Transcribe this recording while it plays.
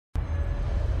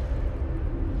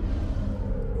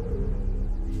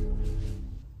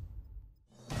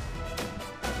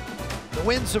The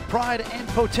winds of pride and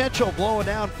potential blowing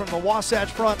down from the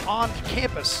Wasatch Front on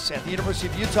campus at the University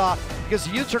of Utah, because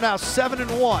the Utes are now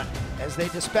 7-1 as they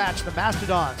dispatch the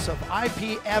Mastodons of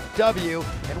IPFW.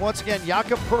 And once again,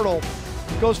 Jakob Poeltl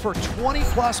goes for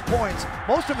 20-plus points,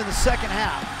 most of them in the second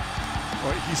half.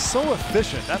 Well, he's so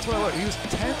efficient. That's what I love. He was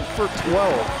 10 for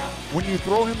 12 when you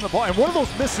throw him the ball. And one of those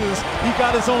misses, he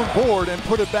got his own board and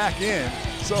put it back in.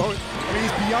 So, I mean,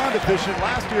 he's beyond efficient.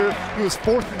 Last year, he was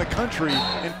 4th in the country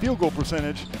in field goal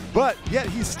percentage, but yet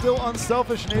he's still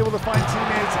unselfish and able to find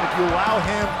teammates. And if you allow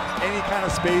him any kind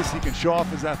of space, he can show off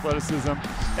his athleticism.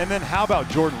 And then how about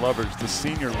Jordan Lovers, the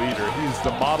senior leader? He's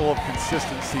the model of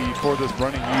consistency for this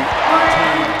Runnin Utes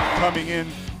team, coming in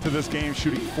to this game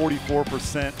shooting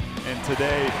 44%. And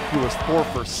today, he was 4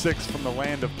 for 6 from the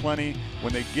land of plenty.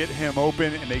 When they get him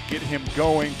open and they get him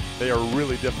going, they are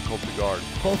really difficult to guard.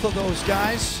 Both of those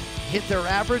guys hit their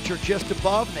average or just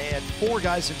above. They had 4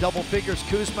 guys in double figures.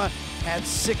 Kuzma had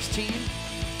 16,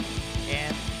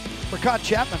 and Rakat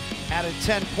Chapman added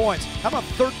 10 points. How about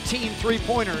 13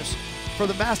 three-pointers for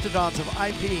the Mastodons of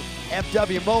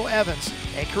IPFW? Mo Evans,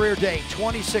 a career day,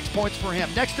 26 points for him.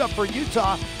 Next up for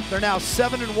Utah, they're now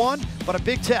 7-1, but a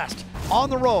big test on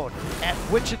the road at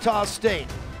Wichita State.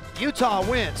 Utah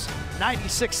wins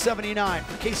 96-79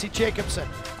 for Casey Jacobsen.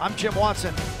 I'm Jim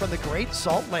Watson from the Great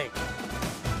Salt Lake.